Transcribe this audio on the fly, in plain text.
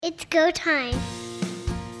It's go time.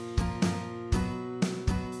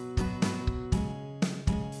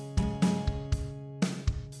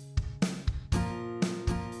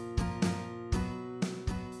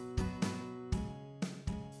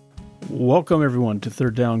 Welcome everyone to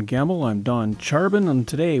Third Down Gamble. I'm Don Charbon, and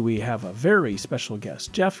today we have a very special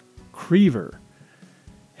guest, Jeff Krever,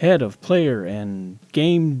 head of player and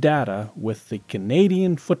game data with the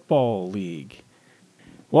Canadian Football League.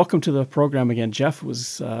 Welcome to the program again, Jeff. It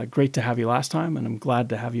was great to have you last time, and I'm glad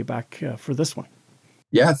to have you back for this one.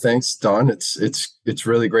 Yeah, thanks, Don. It's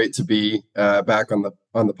really great to be back on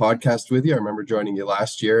the podcast with you. I remember joining you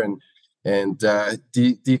last year and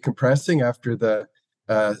decompressing after the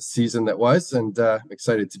season that was, and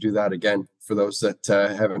excited to do that again. For those that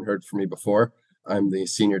haven't heard from me before, I'm the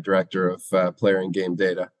senior director of player and game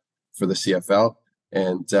data for the CFL,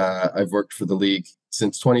 and I've worked for the league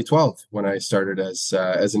since 2012 when I started as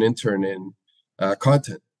an intern in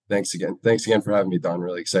content. Thanks again for having me, Don.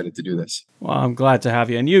 Really excited to do this. Well, I'm glad to have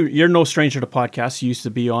you. And you're no stranger to podcasts. You used to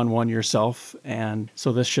be on one yourself, and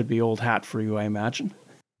so this should be old hat for you, I imagine.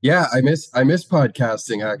 Yeah, I miss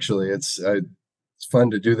podcasting, actually. It's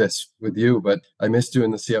fun to do this with you, but I miss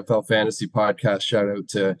doing the CFL Fantasy podcast. Shout out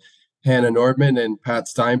to Hannah Nordman and Pat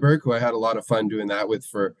Steinberg, who I had a lot of fun doing that with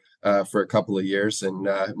for a couple of years. And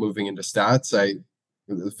moving into stats,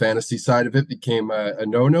 the fantasy side of it became a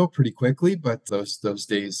no-no pretty quickly, but those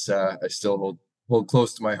days I still hold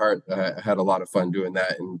close to my heart. I had a lot of fun doing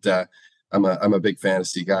that, and I'm a big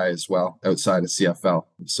fantasy guy as well outside of CFL,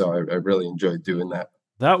 so I really enjoyed doing that.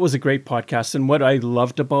 That was a great podcast, and what I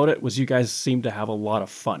loved about it was you guys seemed to have a lot of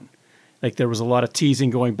fun. Like, there was a lot of teasing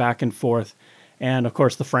going back and forth, and of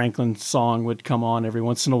course the Franklin song would come on every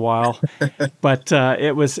once in a while. But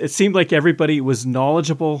it seemed like everybody was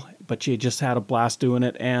knowledgeable, but you just had a blast doing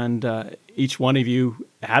it, and each one of you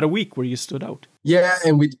had a week where you stood out. Yeah,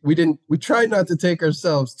 and we tried not to take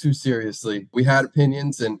ourselves too seriously. We had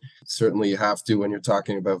opinions, and certainly you have to when you're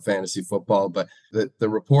talking about fantasy football, but the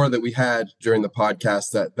rapport that we had during the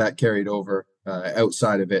podcast that carried over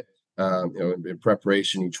outside of it, in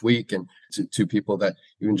preparation each week, and to people that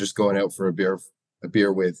even just going out for a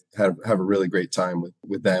beer with have a really great time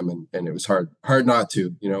with them, and it was hard not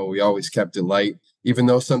to. We always kept it light, even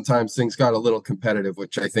though sometimes things got a little competitive,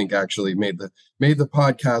 which I think actually made the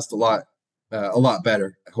podcast a lot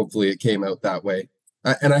better. Hopefully it came out that way.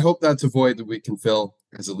 And I hope that's a void that we can fill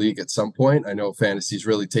as a league at some point. I know fantasy is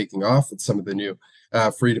really taking off with some of the new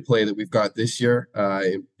free-to-play that we've got this year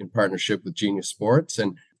in partnership with GenuisSports,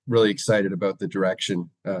 and really excited about the direction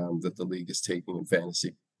that the league is taking in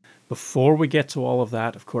fantasy. Before we get to all of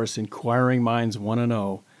that, of course, inquiring minds want to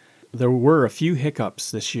know, there were a few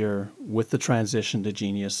hiccups this year with the transition to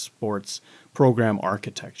GenuisSports program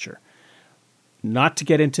architecture. Not to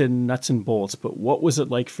get into nuts and bolts, but what was it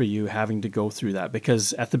like for you having to go through that?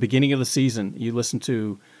 Because at the beginning of the season, you listened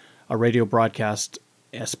to a radio broadcast,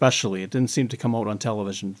 especially, it didn't seem to come out on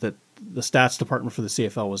television, that the stats department for the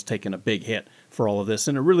CFL was taking a big hit for all of this,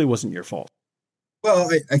 and it really wasn't your fault. Well,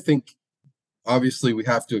 I think obviously we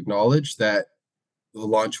have to acknowledge that the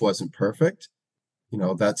launch wasn't perfect.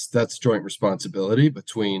 That's joint responsibility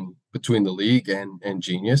between the league and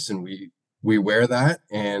Genius, and we wear that,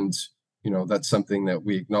 and that's something that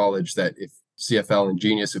we acknowledge, that if CFL and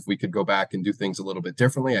Genius, if we could go back and do things a little bit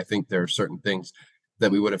differently, I think there are certain things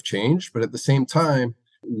that we would have changed. But at the same time,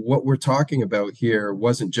 what we're talking about here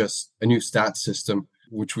wasn't just a new stat system,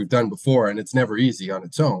 which we've done before, and it's never easy on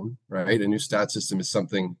its own, right? A new stat system is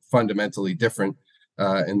something fundamentally different,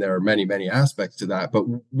 and there are many, many aspects to that. But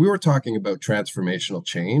we were talking about transformational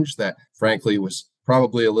change that, frankly, was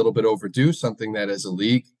probably a little bit overdue, something that as a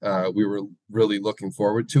league we were really looking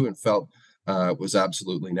forward to and felt was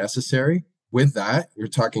absolutely necessary. With that, you're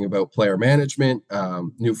talking about player management,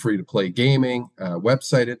 new free-to-play gaming,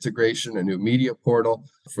 website integration, a new media portal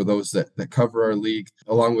for those that cover our league,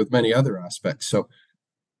 along with many other aspects. So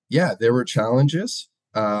yeah, there were challenges.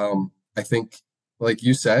 I think, like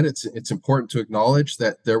you said, it's important to acknowledge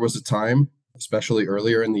that there was a time, especially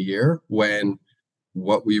earlier in the year, when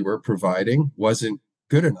what we were providing wasn't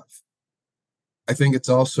good enough. I think it's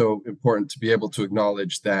also important to be able to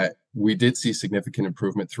acknowledge that we did see significant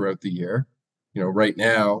improvement throughout the year. Right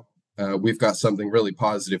now, we've got something really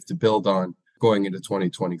positive to build on going into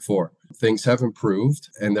 2024. Things have improved,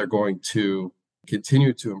 and they're going to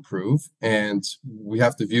continue to improve, and we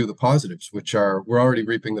have to view the positives, which are we're already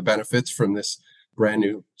reaping the benefits from this brand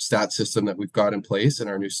new stat system that we've got in place in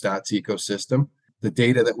our new stats ecosystem. The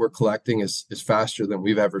data that we're collecting is faster than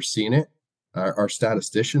we've ever seen it. Our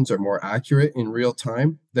statisticians are more accurate in real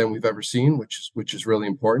time than we've ever seen, which is really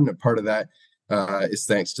important. And part of that is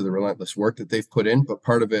thanks to the relentless work that they've put in. But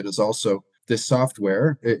part of it is also this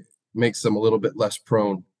software. It makes them a little bit less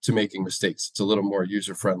prone to making mistakes. It's a little more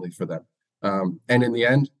user friendly for them. And in the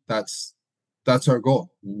end, that's our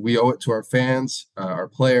goal. We owe it to our fans, our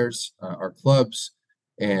players, our clubs,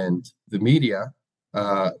 and the media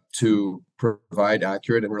to provide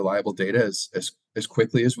accurate and reliable data as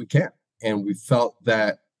quickly as we can. And we felt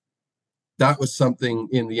that was something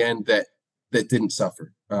in the end that didn't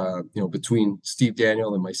suffer. Between Steve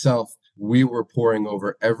Daniel and myself, we were poring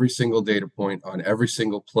over every single data point on every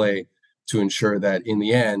single play to ensure that in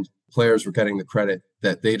the end, players were getting the credit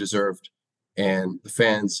that they deserved, and the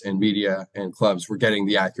fans and media and clubs were getting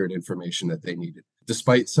the accurate information that they needed,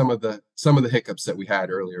 despite some of the hiccups that we had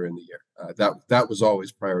earlier in the year. That was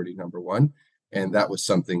always priority number one, and that was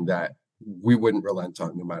something that we wouldn't relent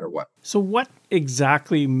on no matter what. So what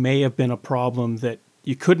exactly may have been a problem that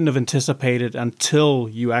you couldn't have anticipated until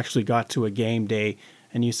you actually got to a game day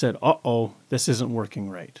and you said, uh-oh, this isn't working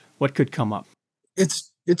right? What could come up?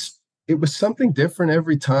 It was something different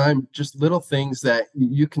every time, just little things that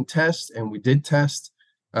you can test, and we did test,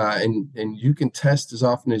 and you can test as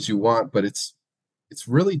often as you want, but it's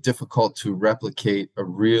really difficult to replicate a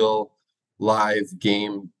real live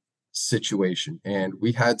game situation. And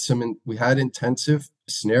we had intensive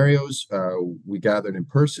scenarios. We gathered in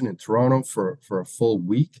person in Toronto for a full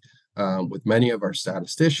week with many of our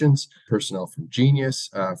statisticians, personnel from Genius,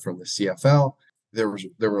 from the CFL. There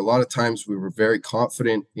were a lot of times we were very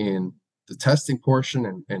confident in the testing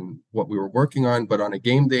portion and what we were working on, but on a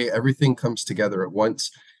game day, everything comes together at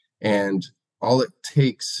once, and all it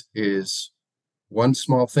takes is one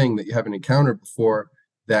small thing that you haven't encountered before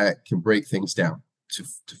that can break things down.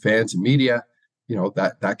 To fans and media,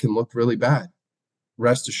 that can look really bad.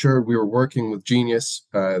 Rest assured, we were working with Genius.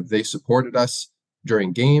 They supported us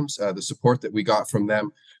during games. The support that we got from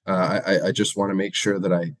them, I just want to make sure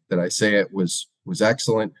that I say it was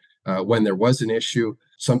excellent. When there was an issue,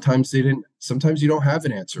 sometimes you don't have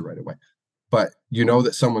an answer right away, but you know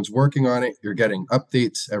that someone's working on it. You're getting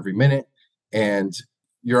updates every minute, and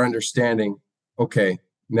you're understanding, okay,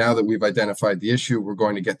 now that we've identified the issue, we're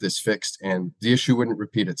going to get this fixed, and the issue wouldn't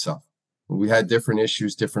repeat itself. We had different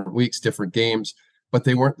issues, different weeks, different games, but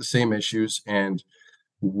they weren't the same issues, and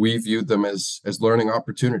we viewed them as learning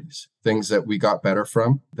opportunities, things that we got better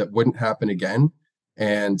from that wouldn't happen again.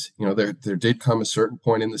 And there did come a certain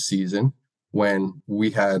point in the season when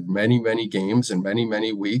we had many, many games and many,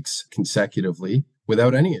 many weeks consecutively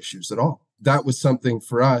without any issues at all. That was something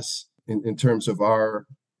for us in terms of our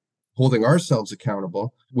holding ourselves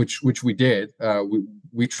accountable, which we did.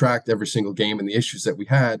 We tracked every single game and the issues that we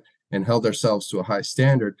had and held ourselves to a high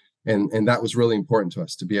standard. And that was really important to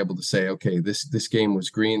us, to be able to say, okay, this game was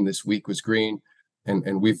green, this week was green.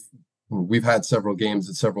 And we've had several games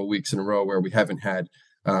and several weeks in a row where we haven't had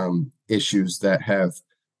issues that have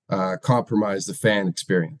compromised the fan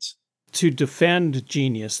experience. To defend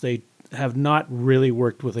Genius, they have not really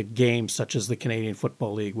worked with a game such as the Canadian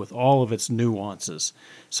Football League with all of its nuances.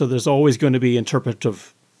 So there's always going to be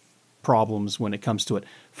interpretive problems when it comes to it.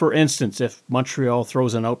 For instance, if Montreal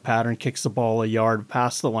throws an out pattern, kicks the ball a yard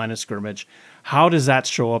past the line of scrimmage, how does that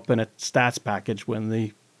show up in a stats package when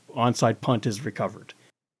the onside punt is recovered?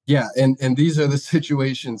 Yeah, and these are the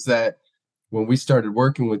situations that when we started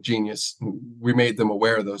working with Genius, we made them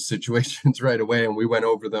aware of those situations right away, and we went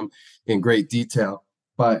over them in great detail.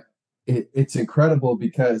 But it's incredible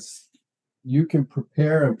because you can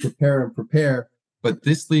prepare and prepare and prepare, but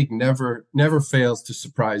this league never fails to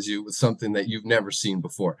surprise you with something that you've never seen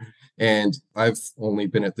before. And I've only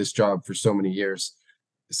been at this job for so many years,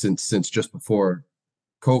 since just before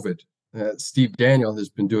COVID. Steve Daniel has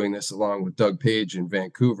been doing this along with Doug Page in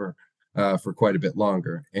Vancouver for quite a bit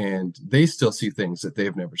longer, and they still see things that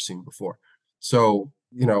they've never seen before. So,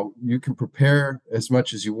 you can prepare as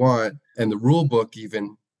much as you want, and the rule book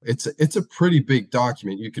even, it's a pretty big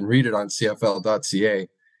document. You can read it on cfl.ca.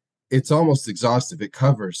 It's almost exhaustive. It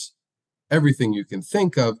covers everything you can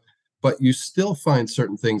think of, but you still find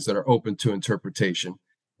certain things that are open to interpretation.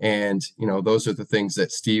 And, those are the things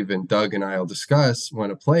that Steve and Doug and I will discuss when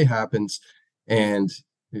a play happens. And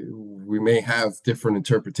we may have different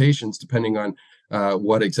interpretations depending on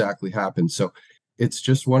what exactly happened. So it's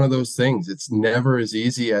just one of those things. It's never as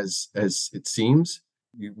easy as it seems.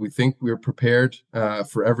 We think we're prepared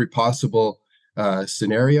for every possible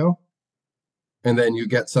scenario. And then you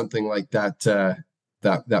get something like that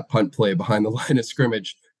punt play behind the line of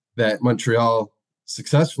scrimmage that Montreal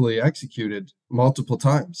successfully executed multiple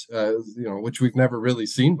times, which we've never really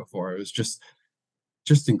seen before. It was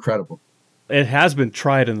just incredible. It has been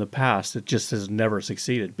tried in the past. It just has never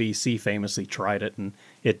succeeded. BC famously tried it, and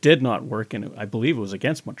it did not work, and I believe it was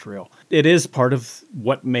against Montreal. It is part of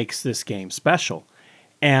what makes this game special.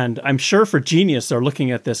 And I'm sure for Genius, they're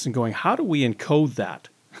looking at this and going, how do we encode that?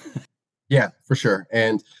 Yeah, for sure.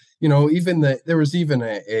 And, even there was even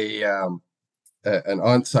an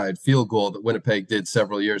onside field goal that Winnipeg did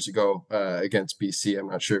several years ago against BC. I'm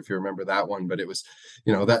not sure if you remember that one, but it was,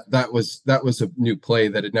 that was a new play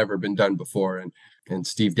that had never been done before, and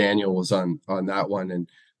Steve Daniel was on that one and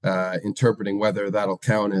interpreting whether that'll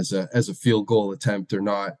count as a field goal attempt or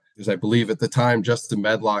not. Because I believe at the time Justin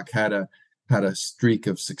Medlock had a streak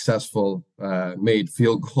of successful made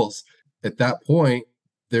field goals. At that point,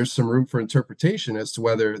 there's some room for interpretation as to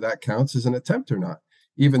whether that counts as an attempt or not,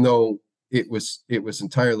 even though it was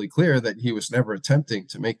entirely clear that he was never attempting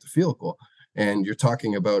to make the field goal. And you're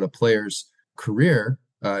talking about a player's career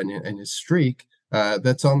and his streak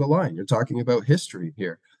that's on the line. You're talking about history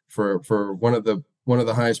here for one of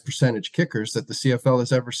the highest percentage kickers that the CFL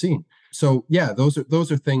has ever seen. So yeah, those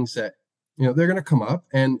are things that they're going to come up,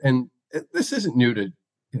 and this isn't new to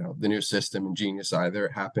the new system in Genius either.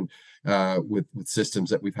 It happened with systems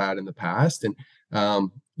that we've had in the past, and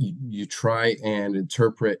you try and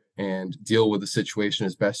interpret and deal with the situation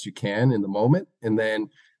as best you can in the moment, and then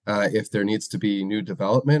if there needs to be new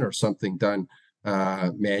development or something done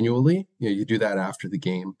manually, you do that after the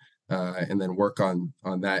game, and then work on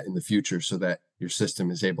that in the future so that your system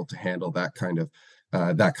is able to handle that kind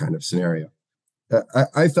of scenario.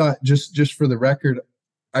 I thought, just for the record,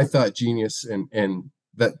 I thought Genius and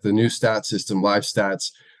that the new stat system,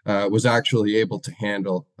 LiveStats, was actually able to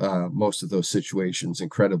handle most of those situations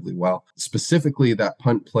incredibly well. Specifically, that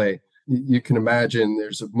punt play, you can imagine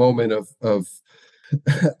there's a moment of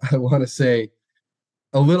I want to say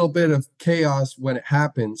a little bit of chaos when it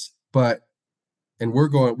happens, and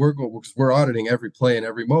we're auditing every play and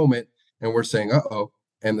every moment, and we're saying, uh-oh.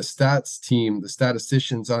 And the stats team, the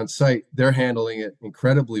statisticians on site, they're handling it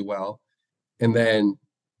incredibly well. And then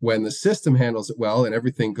when the system handles it well and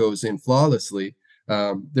everything goes in flawlessly,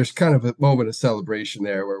 there's kind of a moment of celebration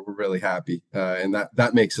there where we're really happy, and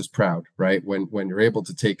that makes us proud, right? When you're able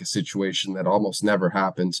to take a situation that almost never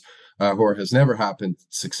happens or has never happened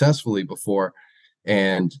successfully before,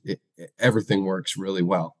 and everything works really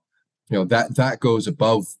well. That goes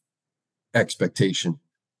above expectation,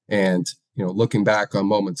 and looking back on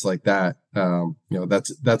moments like that,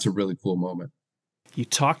 that's a really cool moment. You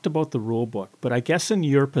talked about the rule book, but I guess in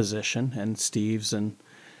your position and Steve's and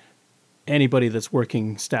anybody that's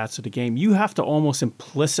working stats at a game, you have to almost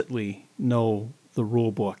implicitly know the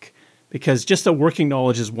rule book, because just the working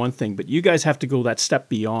knowledge is one thing, but you guys have to go that step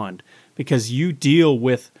beyond because you deal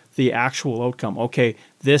with the actual outcome. Okay,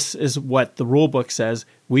 this is what the rule book says.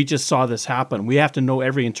 We just saw this happen. We have to know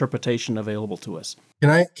every interpretation available to us.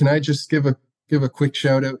 Can I just give a quick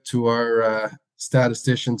shout out to our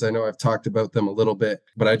statisticians? I know I've talked about them a little bit,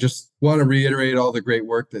 but I just want to reiterate all the great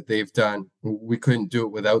work that they've done. We couldn't do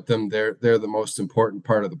it without them. They're the most important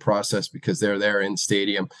part of the process because they're there in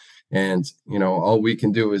stadium, and all we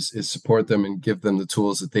can do is support them and give them the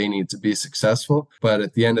tools that they need to be successful. But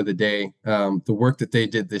at the end of the day, the work that they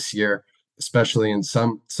did this year, especially in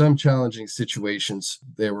some challenging situations,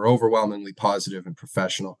 they were overwhelmingly positive and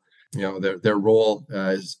professional. Their roles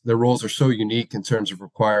are so unique in terms of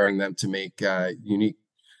requiring them to make unique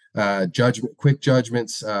quick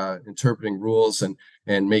judgments, interpreting rules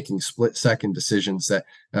and making split-second decisions that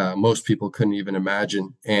most people couldn't even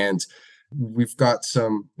imagine. And we've got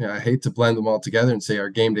some, I hate to blend them all together and say our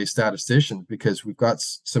game day statisticians, because we've got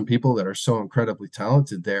some people that are so incredibly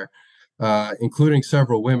talented there, including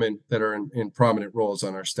several women that are in prominent roles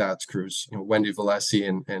on our stats crews. Wendy Valesi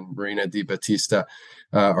and Marina Di Battista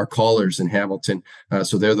are callers in Hamilton,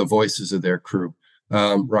 so they're the voices of their crew.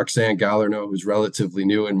 Roxanne Gallerno, who's relatively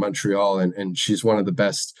new in Montreal, and she's one of the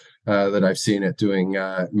best that I've seen at doing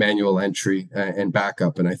manual entry and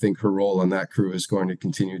backup, and I think her role on that crew is going to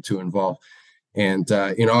continue to evolve. And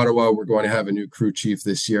in Ottawa, we're going to have a new crew chief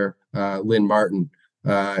this year, Lynn Martin.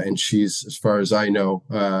 And she's, as far as I know,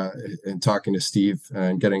 and talking to Steve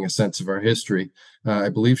and getting a sense of our history, I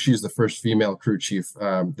believe she's the first female crew chief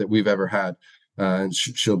that we've ever had. And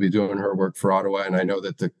she'll be doing her work for Ottawa. And I know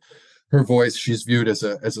that her voice, she's viewed as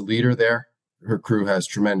a leader there. Her crew has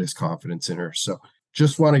tremendous confidence in her. So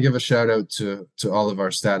just want to give a shout out to all of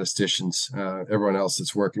our statisticians, everyone else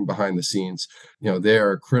that's working behind the scenes. They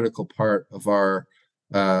are a critical part of our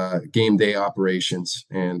game day operations,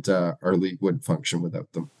 and our league wouldn't function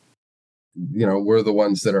without them. We're the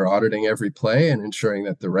ones that are auditing every play and ensuring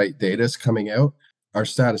that the right data is coming out. Our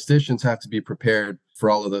statisticians have to be prepared for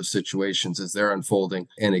all of those situations as they're unfolding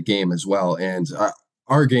in a game as well. And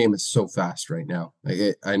our game is so fast right now.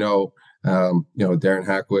 I know, Darren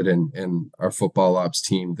Hackwood and our football ops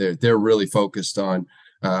team, they're really focused on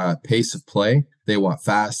pace of play. They want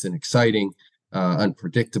fast and exciting,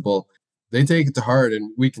 unpredictable. They take it to heart,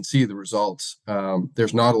 and we can see the results.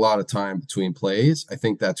 There's not a lot of time between plays. I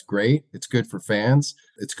think that's great. It's good for fans.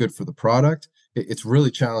 It's good for the product. It's really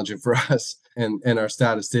challenging for us and our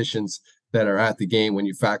statisticians that are at the game when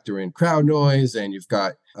you factor in crowd noise and you've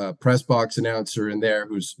got a press box announcer in there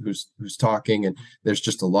who's talking, and there's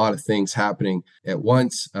just a lot of things happening at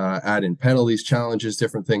once. Add in penalties, challenges,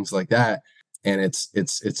 different things like that, and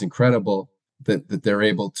it's incredible that they're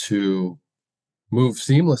able to move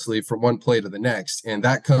seamlessly from one play to the next, and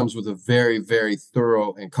that comes with a very, very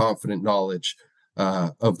thorough and confident knowledge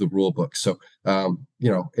of the rule book. So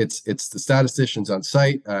it's the statisticians on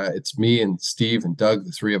site. It's me and Steve and Doug,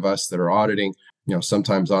 the three of us that are auditing.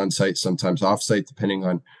 Sometimes on site, sometimes off site, depending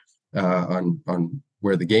on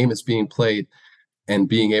where the game is being played, and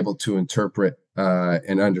being able to interpret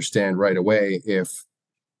and understand right away if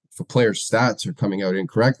a player's stats are coming out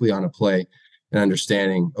incorrectly on a play, and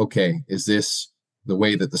understanding, okay, is this the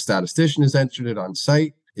way that the statistician has entered it on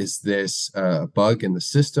site? Is this a bug in the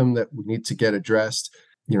system that we need to get addressed?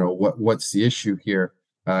 What's the issue here?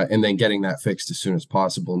 And then getting that fixed as soon as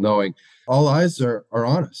possible, knowing all eyes are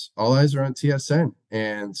on us. All eyes are on TSN.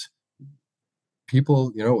 And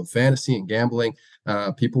people, with fantasy and gambling,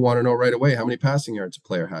 people want to know right away how many passing yards a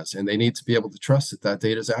player has, and they need to be able to trust that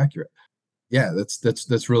data is accurate. Yeah,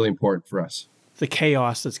 that's really important for us. The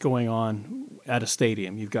chaos that's going on at a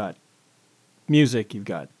stadium. You've got music, you've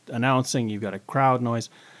got announcing, you've got a crowd noise.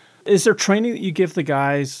 Is there training that you give the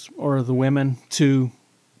guys or the women to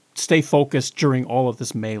stay focused during all of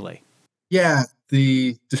this melee? Yeah,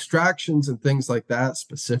 the distractions and things like that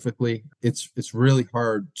specifically, it's really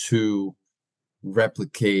hard to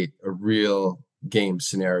replicate a real game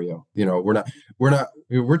scenario.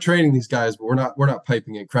 We're training these guys, but we're not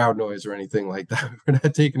piping in crowd noise or anything like that. We're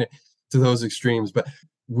not taking it to those extremes, but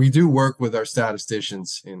we do work with our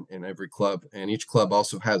statisticians in every club, and each club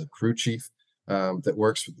also has a crew chief that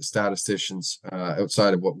works with the statisticians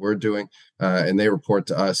outside of what we're doing, and they report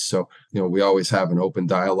to us. So, we always have an open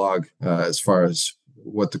dialogue as far as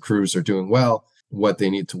what the crews are doing well, what they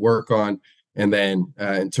need to work on. And then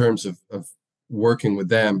in terms of working with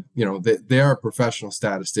them, they are professional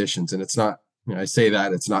statisticians, and it's not, I say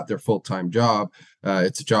that it's not their full-time job.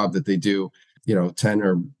 It's a job that they do 10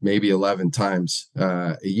 or maybe 11 times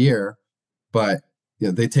a year, but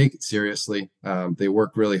they take it seriously. They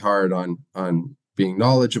work really hard on being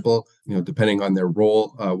knowledgeable, depending on their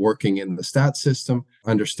role, working in the stat system,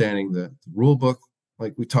 understanding the rule book,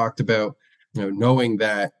 like we talked about, knowing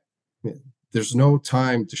that there's no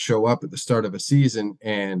time to show up at the start of a season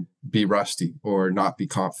and be rusty or not be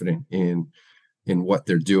confident in what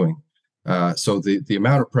they're doing. So the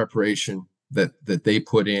amount of preparation that they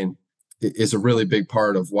put in is a really big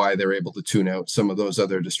part of why they're able to tune out some of those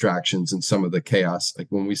other distractions and some of the chaos. Like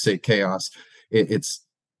when we say chaos, it's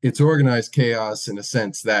organized chaos in a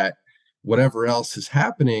sense that whatever else is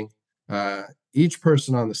happening, each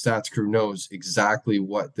person on the stats crew knows exactly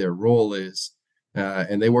what their role is,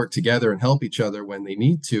 and they work together and help each other when they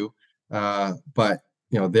need to. But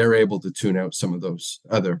they're able to tune out some of those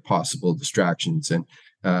other possible distractions, and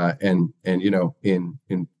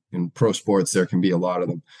in pro sports there can be a lot of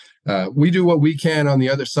them. We do what we can on the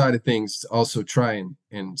other side of things to also try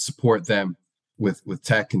and support them with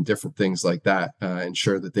tech and different things like that,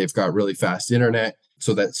 ensure that they've got really fast internet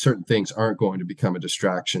so that certain things aren't going to become a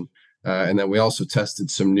distraction. And then we also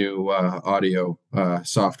tested some new audio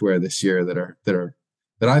software this year that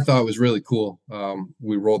I thought was really cool.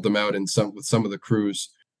 We rolled them out with some of the crews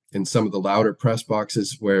in some of the louder press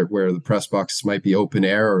boxes where the press boxes might be open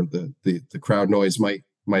air, or the crowd noise might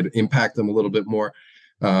impact them a little bit more.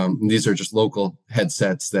 These are just local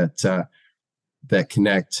headsets that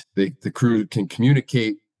connect. The crew can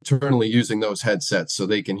communicate internally using those headsets, so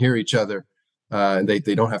they can hear each other. And they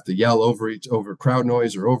don't have to yell over crowd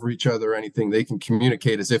noise or over each other or anything. They can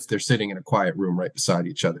communicate as if they're sitting in a quiet room right beside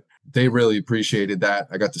each other. They really appreciated that.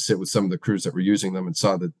 I got to sit with some of the crews that were using them and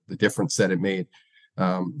saw the difference that it made.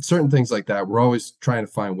 Certain things like that. We're always trying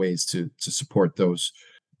to find ways to support those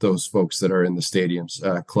folks that are in the stadiums,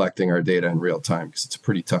 collecting our data in real time, because it's a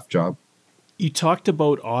pretty tough job. You talked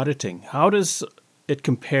about auditing. How does it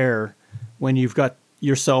compare when you've got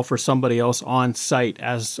yourself or somebody else on site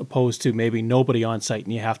as opposed to maybe nobody on site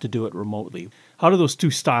and you have to do it remotely? How do those two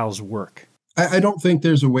styles work? I don't think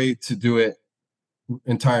there's a way to do it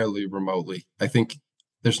entirely remotely. I think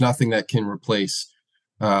there's nothing that can replace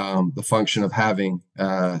the function of having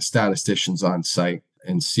statisticians on site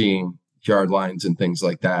and seeing yard lines and things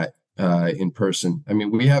like that in person. I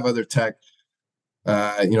mean, we have other tech,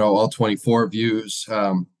 all 24 views,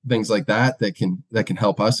 things like that can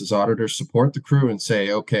help us as auditors support the crew and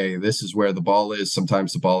say, okay, this is where the ball is.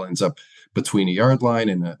 Sometimes the ball ends up between a yard line,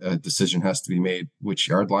 and a decision has to be made. Which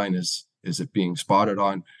yard line is it being spotted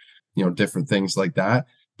on? Different things like that.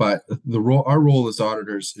 But our role as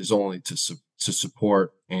auditors is only to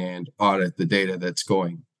support and audit the data that's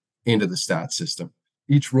going into the stats system.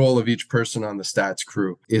 Each role of each person on the stats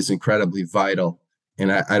crew is incredibly vital,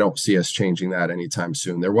 and I don't see us changing that anytime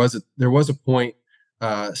soon. There was a point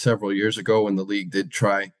several years ago when the league did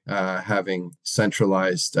try having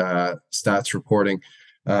centralized stats reporting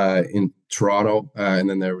in Toronto, and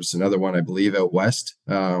then there was another one, I believe, out west.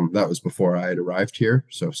 That was before I had arrived here,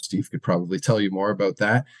 so Steve could probably tell you more about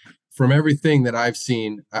that. From everything that I've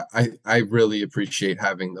seen, I really appreciate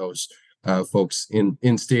having those folks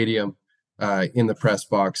in stadium, in the press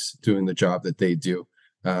box, doing the job that they do.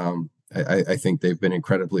 I think they've been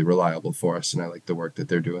incredibly reliable for us, and I like the work that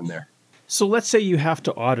they're doing there. So let's say you have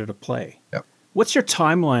to audit a play. Yep. What's your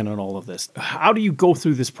timeline on all of this? How do you go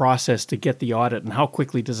through this process to get the audit, and how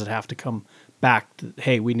quickly does it have to come back to,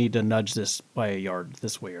 hey, we need to nudge this by a yard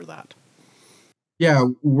this way or that? Yeah,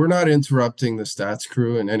 we're not interrupting the stats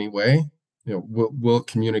crew in any way. We'll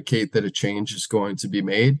communicate that a change is going to be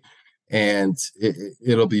made, and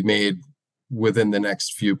it'll be made within the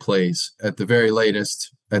next few plays, at the very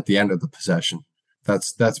latest at the end of the possession.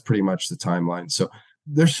 That's pretty much the timeline. So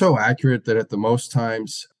they're so accurate that at the most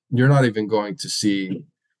times you're not even going to see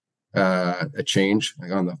a change,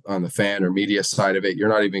 like on the fan or media side of it. You're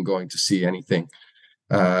not even going to see anything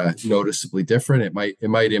noticeably different. It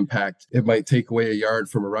might take away a yard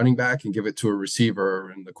from a running back and give it to a receiver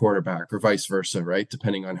and the quarterback, or vice versa, right?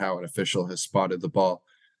 Depending on how an official has spotted the ball.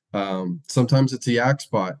 Sometimes it's a yak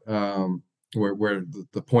spot, where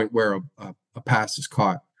the point where a pass is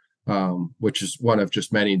caught, which is one of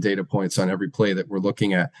just many data points on every play that we're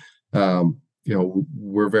looking at.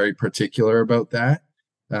 We're very particular about that.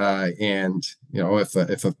 And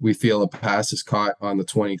if we feel a pass is caught on the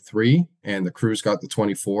 23 and the crew's got the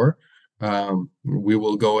 24, we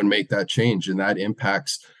will go and make that change, and that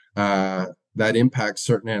impacts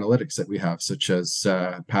certain analytics that we have, such as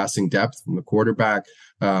passing depth from the quarterback,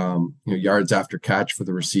 yards after catch for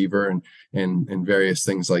the receiver, and various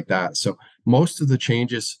things like that. So most of the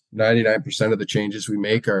changes, 99% of the changes we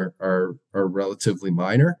make are relatively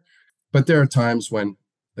minor, but there are times when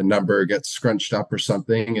the number gets scrunched up or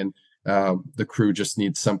something, and the crew just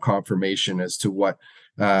needs some confirmation as to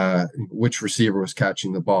which receiver was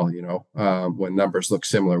catching the ball. When numbers look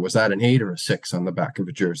similar, was that an 8 or a 6 on the back of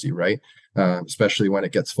a jersey, right? Especially when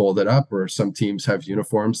it gets folded up, or some teams have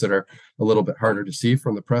uniforms that are a little bit harder to see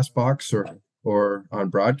from the press box or on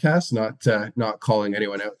broadcast. Not calling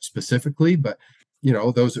anyone out specifically, but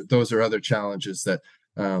those are other challenges that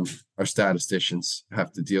our statisticians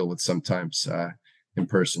have to deal with sometimes in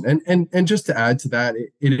person. And just to add to that,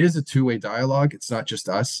 it is a two-way dialogue. It's not just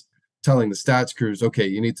us telling the stats crews, okay,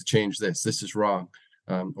 you need to change this is wrong,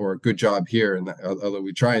 or good job here. And although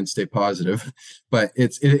we try and stay positive, but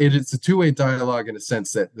it's a two-way dialogue in a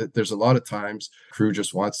sense that there's a lot of times crew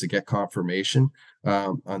just wants to get confirmation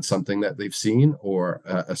on something that they've seen, or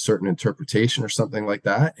a certain interpretation or something like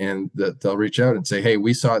that, and they'll reach out and say, hey,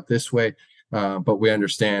 we saw it this way, but we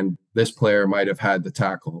understand this player might have had the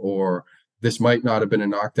tackle, or this might not have been a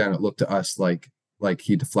knockdown. It looked to us like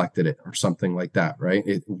he deflected it, or something like that, right?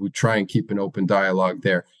 We try and keep an open dialogue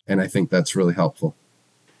there, and I think that's really helpful.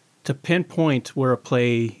 To pinpoint where a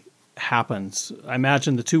play happens, I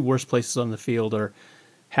imagine the two worst places on the field are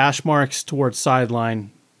hash marks towards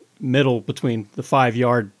sideline, middle between the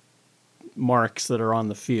 5-yard marks that are on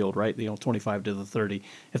the field, right? 25 to the 30.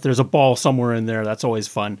 If there's a ball somewhere in there, that's always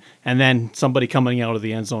fun. And then somebody coming out of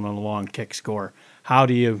the end zone on a long kick score. How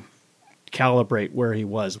do you calibrate where he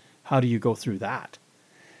was? How do you go through that?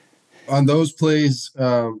 On those plays,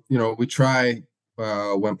 we try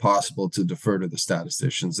when possible to defer to the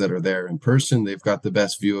statisticians that are there in person. They've got the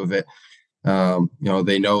best view of it.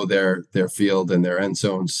 They know their field and their end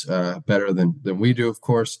zones better than we do, of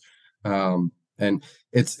course. And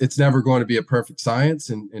it's never going to be a perfect science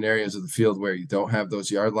in areas of the field where you don't have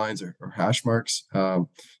those yard lines or hash marks. I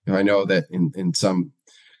know that in some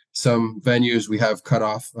venues we have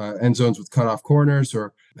cutoff end zones with cutoff corners,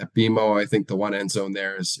 or at BMO, I think the one end zone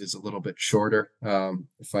there is a little bit shorter,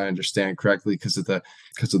 if I understand correctly, because of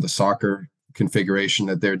the soccer configuration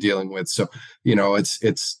that they're dealing with. So,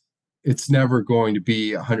 it's never going to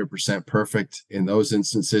be 100% perfect in those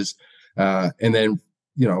instances. And then,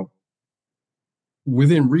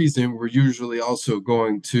 within reason, we're usually also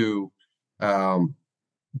going to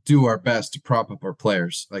do our best to prop up our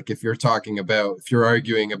players. Like if you're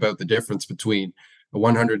arguing about the difference between a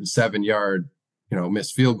 107-yard,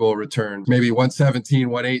 missed field goal return, maybe 117,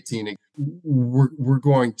 118, we're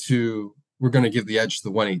going to give the edge to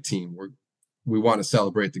the 118. We want to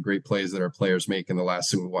celebrate the great plays that our players make, and the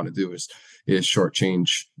last thing we want to do is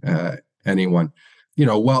shortchange anyone,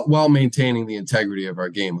 while maintaining the integrity of our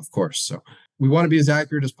game, of course. So we want to be as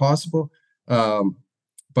accurate as possible,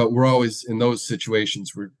 but we're always in those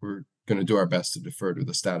situations. We're going to do our best to defer to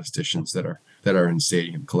the statisticians that are in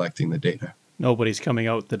stadium collecting the data. Nobody's coming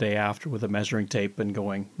out the day after with a measuring tape and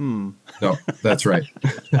going, No, that's right.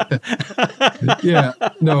 Yeah,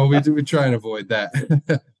 no, we try and avoid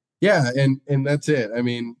that. Yeah, and that's it. I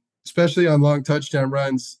mean, especially on long touchdown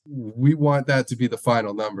runs, we want that to be the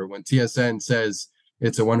final number. When TSN says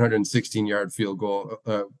it's a 116-yard field goal,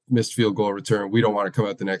 missed field goal return, we don't want to come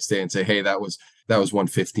out the next day and say, hey, that was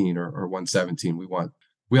 115 or 117.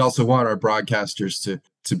 We also want our broadcasters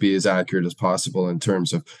to be as accurate as possible in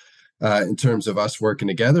terms of us working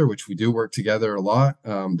together, which we do work together a lot.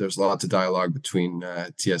 There's lots of dialogue between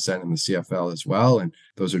TSN and the CFL as well, and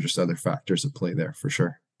those are just other factors at play there for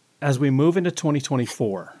sure. As we move into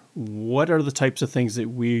 2024, what are the types of things that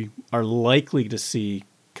we are likely to see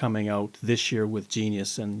coming out this year with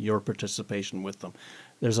Genius and your participation with them?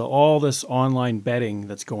 There's all this online betting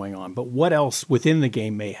that's going on, but what else within the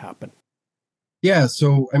game may happen? Yeah,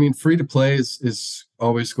 so I mean, free to play is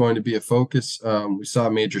always going to be a focus. We saw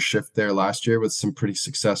a major shift there last year with some pretty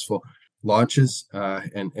successful launches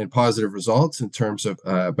and positive results in terms of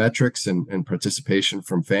metrics and participation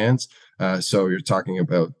from fans. So you're talking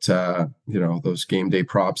about those game day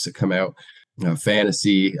props that come out,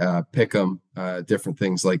 fantasy, pick'em, different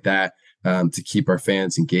things like that, to keep our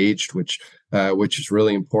fans engaged, which is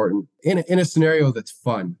really important in a scenario that's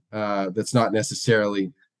fun, that's not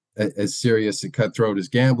necessarily as serious and cutthroat as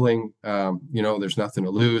gambling. There's nothing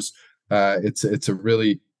to lose. It's a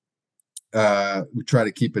really we try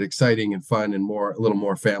to keep it exciting and fun and a little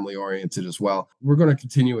more family oriented as well. We're going to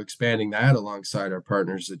continue expanding that alongside our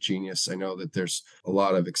partners at Genius. I know that there's a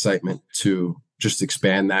lot of excitement to just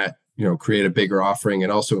expand that, create a bigger offering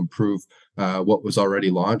and also improve what was already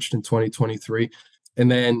launched in 2023.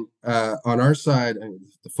 And then on our side,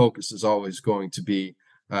 the focus is always going to be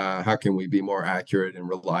how can we be more accurate and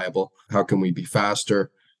reliable? How can we be faster?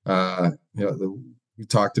 We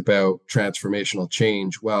talked about transformational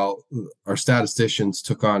change. Well, our statisticians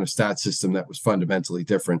took on a stat system that was fundamentally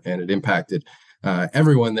different, and it impacted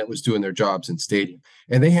everyone that was doing their jobs in stadium.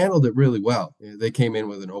 And they handled it really well. They came in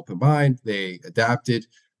with an open mind. They adapted.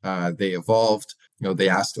 They evolved. They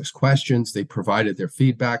asked us questions. They provided their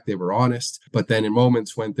feedback. They were honest. But then in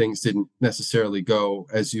moments when things didn't necessarily go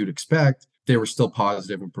as you'd expect, they were still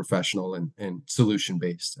positive and professional and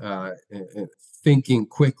solution-based, and thinking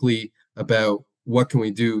quickly about what can we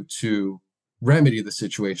do to remedy the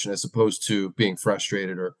situation as opposed to being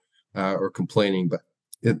frustrated or complaining. But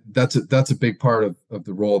that's a big part of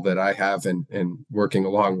the role that I have and working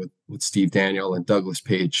along with Steve Daniel and Douglas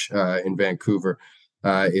Page in Vancouver,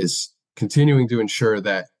 is continuing to ensure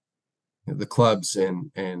that the clubs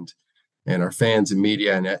and our fans and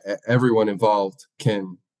media and everyone involved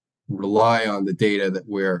can rely on the data that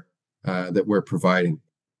we're providing.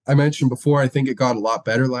 I mentioned before, I think it got a lot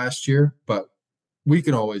better last year, but we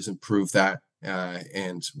can always improve that,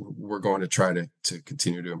 and we're going to try to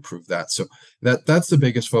continue to improve that. So that's the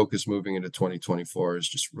biggest focus moving into 2024 is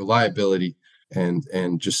just reliability and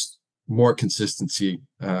just more consistency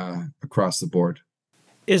across the board.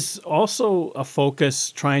 Is also a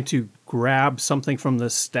focus trying to grab something from the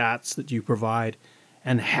stats that you provide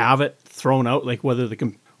and have it thrown out, like whether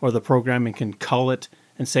the programming can cull it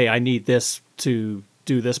and say, I need this to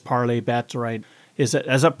do this parlay bet, right? Is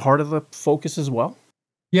that part of the focus as well?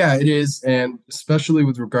 Yeah, it is. And especially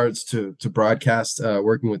with regards to broadcast,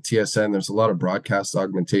 working with TSN, there's a lot of broadcast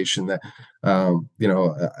augmentation that,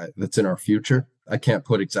 that's in our future. I can't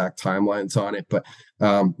put exact timelines on it, but,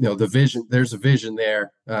 there's a vision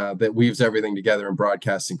there that weaves everything together in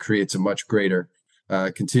broadcast and creates a much greater,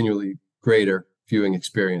 continually greater viewing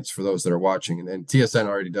experience for those that are watching. And TSN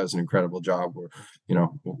already does an incredible job.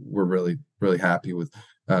 We're really, really happy with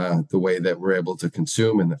the way that we're able to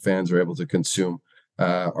consume and the fans are able to consume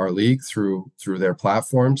our league through their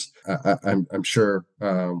platforms. I'm sure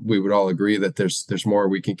we would all agree that there's more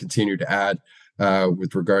we can continue to add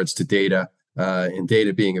with regards to data and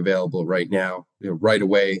data being available right now, right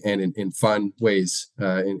away, and in fun ways,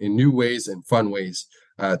 in new ways and fun ways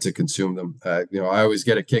to consume them. I always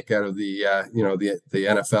get a kick out of the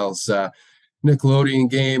NFL's Nickelodeon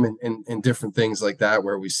game and different things like that,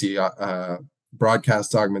 where we see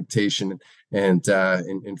broadcast augmentation and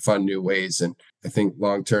in fun new ways. And I think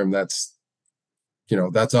long term, that's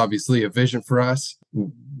obviously a vision for us.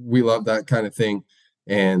 We love that kind of thing,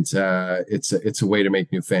 and it's a way to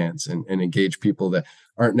make new fans and engage people that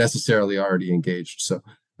aren't necessarily already engaged. So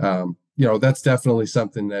that's definitely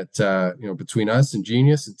something that between us and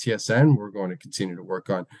Genius and TSN, we're going to continue to work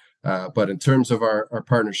on. But in terms of our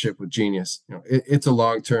partnership with Genius, it's a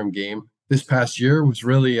long-term game. This past year was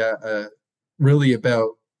really really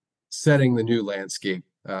about setting the new landscape.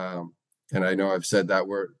 And I know I've said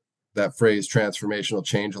that phrase transformational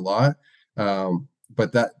change a lot.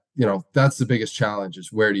 But that's the biggest challenge,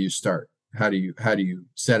 is where do you start? How do you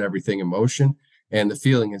set everything in motion? And the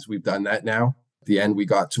feeling is we've done that now. At the end, we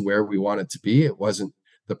got to where we wanted to be. It wasn't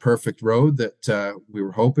the perfect road that we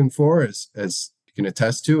were hoping for, as you can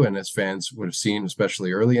attest to, and as fans would have seen,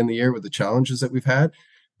 especially early in the year with the challenges that we've had.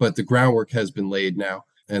 But the groundwork has been laid now,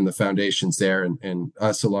 and the foundation's there, and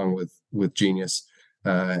us along with Genius,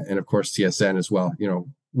 and of course TSN as well.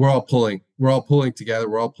 We're all pulling together.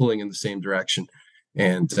 We're all pulling in the same direction,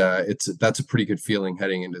 and that's a pretty good feeling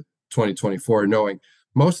heading into 2024, knowing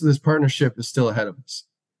most of this partnership is still ahead of us.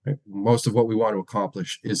 Right? Most of what we want to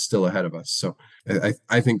accomplish is still ahead of us. So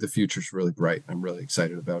I think the future's really bright. I'm really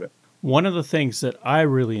excited about it. One of the things that I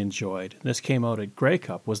really enjoyed, this came out at Grey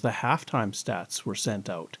Cup, was the halftime stats were sent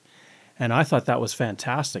out. And I thought that was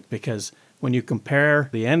fantastic, because when you compare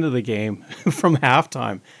the end of the game from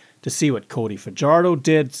halftime to see what Cody Fajardo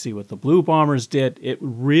did, see what the Blue Bombers did, it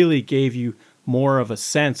really gave you more of a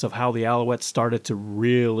sense of how the Alouettes started to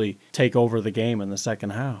really take over the game in the second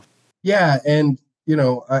half. Yeah, and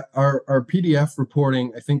our PDF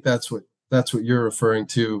reporting, I think that's what you're referring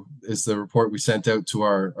to, is the report we sent out to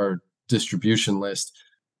our distribution list.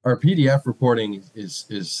 Our PDF reporting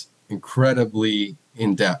is incredibly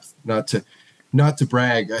in depth. Not to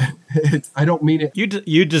brag, I don't mean it.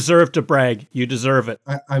 You deserve to brag. You deserve it.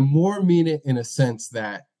 I more mean it in a sense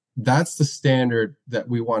that that's the standard that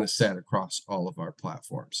we want to set across all of our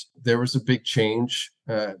platforms. There was a big change.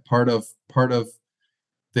 Part of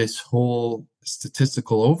this whole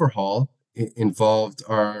statistical overhaul involved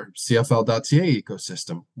our CFL.ca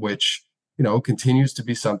ecosystem, which continues to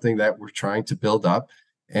be something that we're trying to build up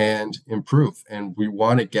and improve. And we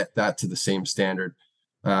want to get that to the same standard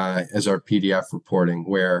as our PDF reporting,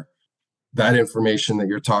 where that information that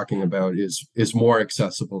you're talking about is more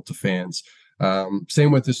accessible to fans.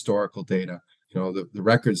 Same with historical data. The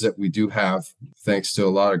records that we do have, thanks to a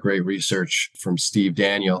lot of great research from Steve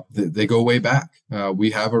Daniel, they go way back.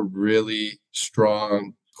 We have a really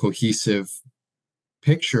strong, cohesive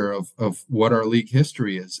picture of what our league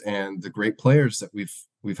history is, and the great players that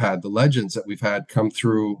we've had, the legends that we've had come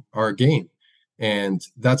through our game. And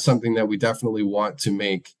that's something that we definitely want to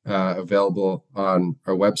make available on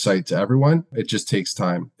our website to everyone. It just takes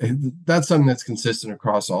time. That's something that's consistent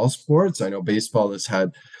across all sports. I know baseball has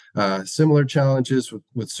had similar challenges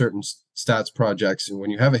with certain stats projects. And when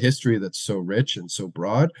you have a history that's so rich and so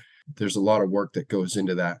broad, there's a lot of work that goes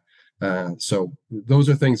into that. So those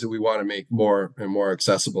are things that we want to make more and more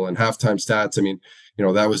accessible. And halftime stats, I mean,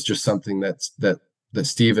 that was just something that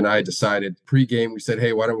Steve and I decided pre-game. We said,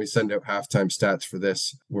 hey, why don't we send out halftime stats for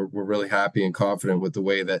this? We're really happy and confident with the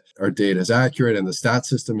way that our data is accurate and the stat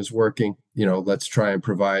system is working. Let's try and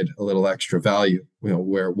provide a little extra value,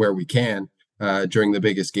 where we can during the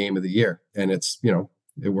biggest game of the year. And it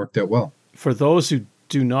worked out well. For those who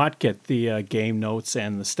do not get the game notes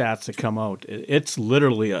and the stats that come out, it's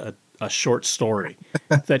literally a short story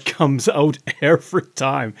that comes out every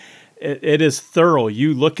time. It is thorough.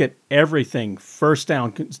 You look at everything: first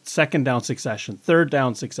down, second down succession, third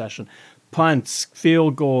down succession, punts,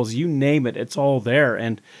 field goals, you name it. It's all there.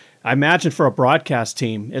 And I imagine for a broadcast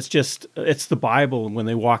team, it's the Bible when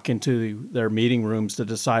they walk into their meeting rooms to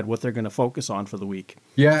decide what they're going to focus on for the week.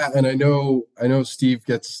 Yeah, and I know Steve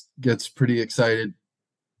gets pretty excited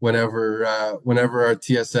whenever our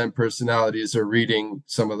TSN personalities are reading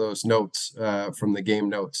some of those notes from the game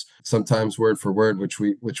notes, sometimes word for word, which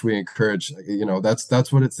we encourage.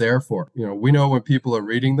 That's what it's there for. We know when people are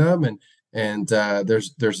reading them, and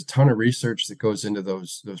there's a ton of research that goes into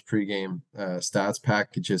those pregame stats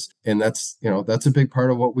packages, and that's a big part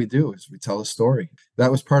of what we do, is we tell a story. That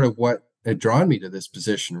was part of what had drawn me to this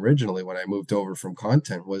position originally when I moved over from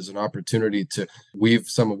content, was an opportunity to weave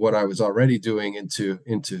some of what I was already doing into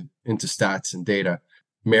stats and data,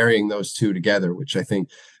 marrying those two together, which I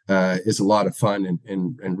think is a lot of fun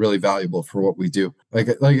and really valuable for what we do. Like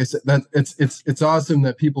I said, that it's awesome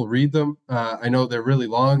that people read them. I know they're really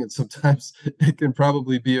long, and sometimes it can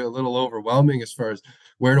probably be a little overwhelming as far as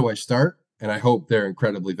where do I start. I hope they're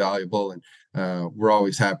incredibly valuable. And we're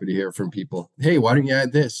always happy to hear from people. Hey, why don't you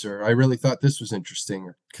add this? Or I really thought this was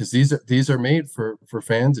interesting. Because these are made for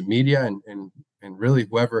fans and media and really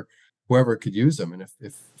whoever could use them. And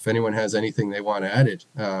if anyone has anything they want added,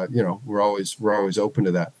 we're always open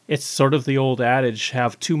to that. It's sort of the old adage,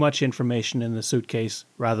 have too much information in the suitcase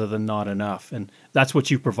rather than not enough. And that's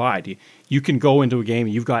what you provide. You can go into a game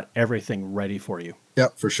and you've got everything ready for you.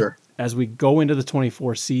 Yep, for sure. As we go into the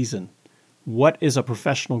 24 season, what is a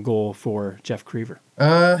professional goal for Jeff Krever?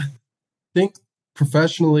 I think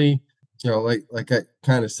professionally, like I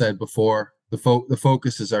kind of said before, the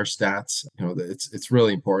focus is our stats. It's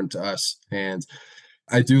really important to us, and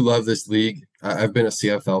I do love this league. I've been a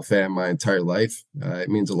CFL fan my entire life. It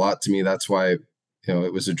means a lot to me. That's why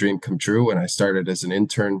it was a dream come true when I started as an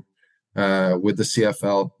intern with the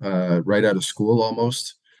CFL right out of school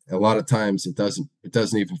almost. A lot of times it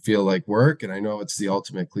doesn't even feel like work, and I know it's the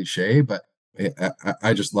ultimate cliche, but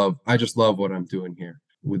I just love what I'm doing here.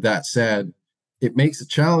 With that said, it makes it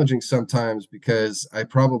challenging sometimes because I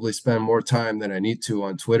probably spend more time than I need to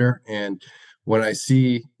on Twitter. And when I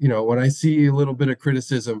see a little bit of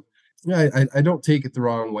criticism, I don't take it the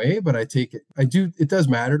wrong way, but it does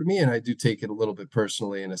matter to me. And I do take it a little bit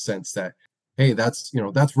personally in a sense that, hey, that's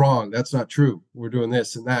wrong. That's not true. We're doing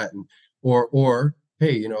this and that. And, or,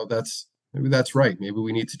 hey, maybe that's right. Maybe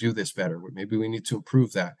we need to do this better. Maybe we need to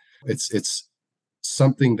improve that. It's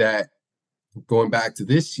something that, going back to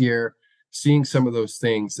this year, seeing some of those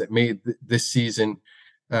things that made this season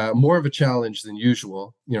more of a challenge than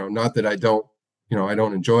usual. Not that I don't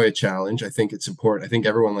enjoy a challenge. I think it's important. I think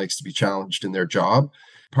everyone likes to be challenged in their job.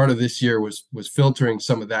 Part of this year was filtering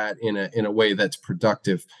some of that in a way that's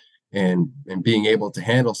productive, and being able to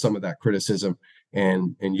handle some of that criticism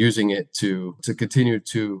and using it to continue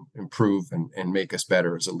to improve and make us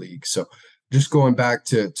better as a league. So just going back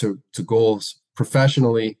to goals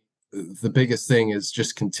professionally, the biggest thing is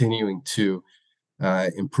just continuing to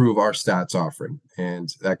improve our stats offering.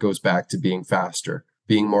 And that goes back to being faster,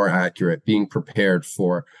 being more accurate, being prepared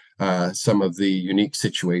for some of the unique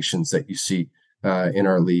situations that you see in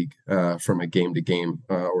our league from a game to game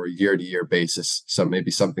or year to year basis.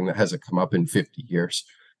 Maybe something that hasn't come up in 50 years.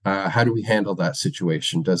 How do we handle that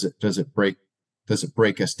situation? Does it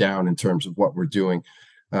break us down in terms of what we're doing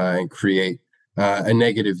and create a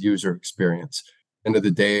negative user experience? End of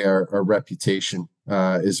the day, our reputation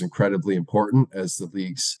is incredibly important as the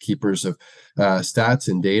league's keepers of stats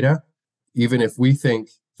and data. Even if we think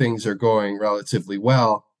things are going relatively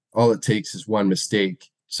well, all it takes is one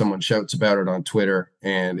mistake. Someone shouts about it on Twitter,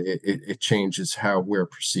 and it changes how we're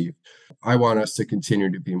perceived. I want us to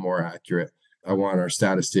continue to be more accurate. I want our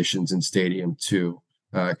statisticians in stadium to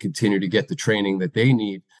continue to get the training that they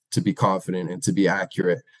need to be confident and to be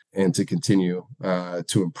accurate and to continue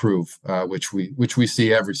to improve, which we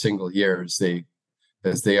see every single year as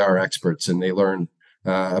they are experts and they learn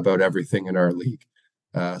about everything in our league.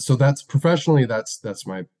 So that's professionally, that's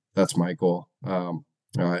my goal.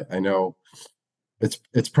 I know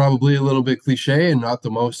it's probably a little bit cliche and not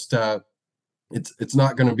the most. It's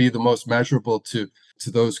not going to be the most measurable to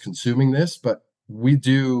those consuming this, but we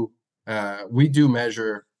do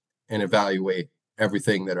measure and evaluate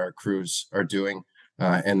everything that our crews are doing.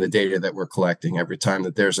 And the data that we're collecting every time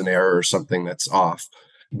that there's an error or something that's off.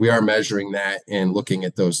 We are measuring that and looking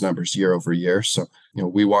at those numbers year over year. So,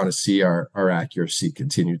 we want to see our accuracy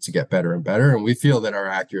continue to get better and better. And we feel that our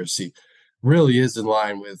accuracy really is in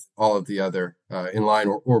line with all of the other,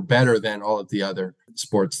 or better than all of the other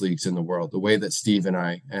sports leagues in the world. The way that Steve and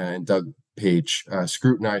I and Doug Page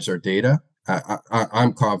scrutinize our data,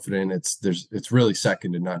 I'm confident it's really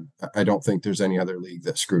second to none. I don't think there's any other league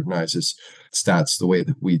that scrutinizes stats the way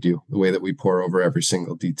that we do, the way that we pour over every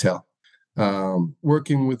single detail.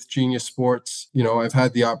 Working with GenuisSports, I've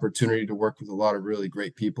had the opportunity to work with a lot of really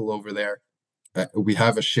great people over there. We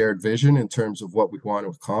have a shared vision in terms of what we want to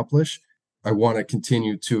accomplish. I want to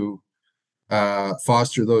continue to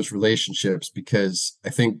foster those relationships because I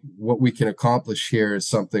think what we can accomplish here is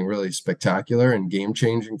something really spectacular and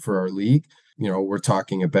game-changing for our league. We're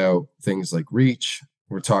talking about things like reach.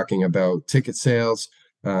 We're talking about ticket sales,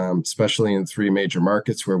 especially in 3 major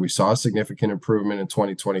markets where we saw significant improvement in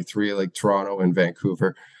 2023, like Toronto and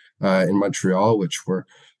Vancouver and Montreal, which were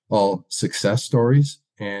all success stories.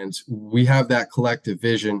 And we have that collective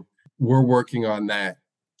vision. We're working on that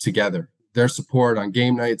together. Their support on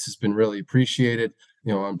game nights has been really appreciated.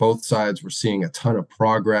 On both sides, we're seeing a ton of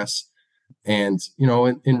progress. And,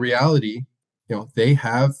 in reality, they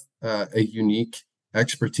have a unique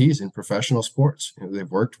expertise in professional sports. They've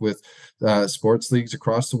worked with sports leagues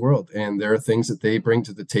across the world, and there are things that they bring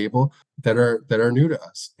to the table that are new to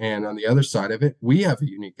us. And on the other side of it, we have a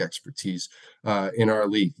unique expertise in our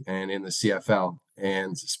league and in the CFL,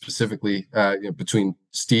 and specifically between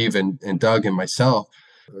Steve and Doug and myself,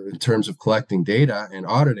 in terms of collecting data and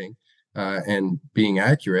auditing and being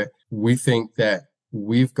accurate. We think that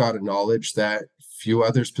we've got a knowledge that few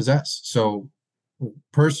others possess. So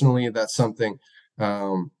personally, that's something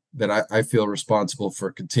that I feel responsible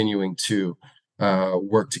for continuing to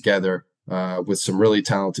work together with some really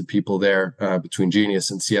talented people there between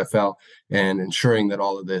Genius and CFL, and ensuring that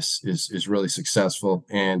all of this is really successful,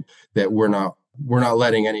 and that we're not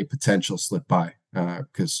letting any potential slip by,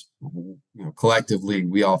 because collectively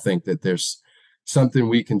we all think that there's something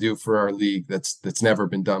we can do for our league that's never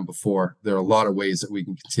been done before. There are a lot of ways that we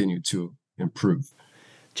can continue to improve.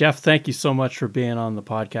 Jeff, thank you so much for being on the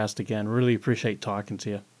podcast again. Really appreciate talking to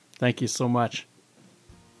you. Thank you so much.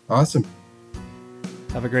 Awesome.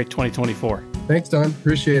 Have a great 2024. Thanks, Don.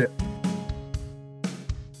 Appreciate it.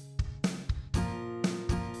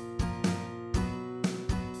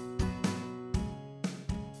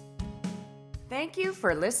 Thank you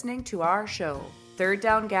for listening to our show. Third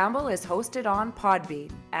Down Gamble is hosted on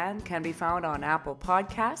Podbean and can be found on Apple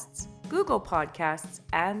Podcasts, Google Podcasts,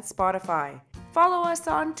 and Spotify. Follow us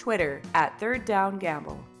on Twitter at Third Down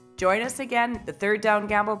Gamble. Join us again, the Third Down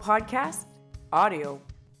Gamble podcast, audio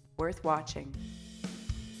worth watching.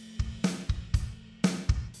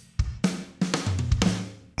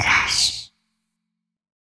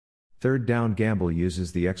 Third Down Gamble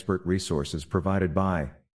uses the expert resources provided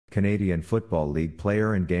by Canadian Football League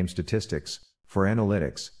player and game statistics for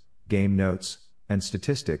analytics, game notes, and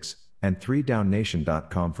statistics, and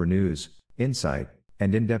 3downnation.com for news, insight,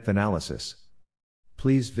 and in-depth analysis.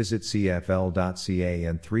 Please visit cfl.ca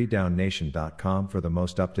and 3downnation.com for the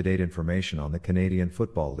most up-to-date information on the Canadian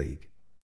Football League.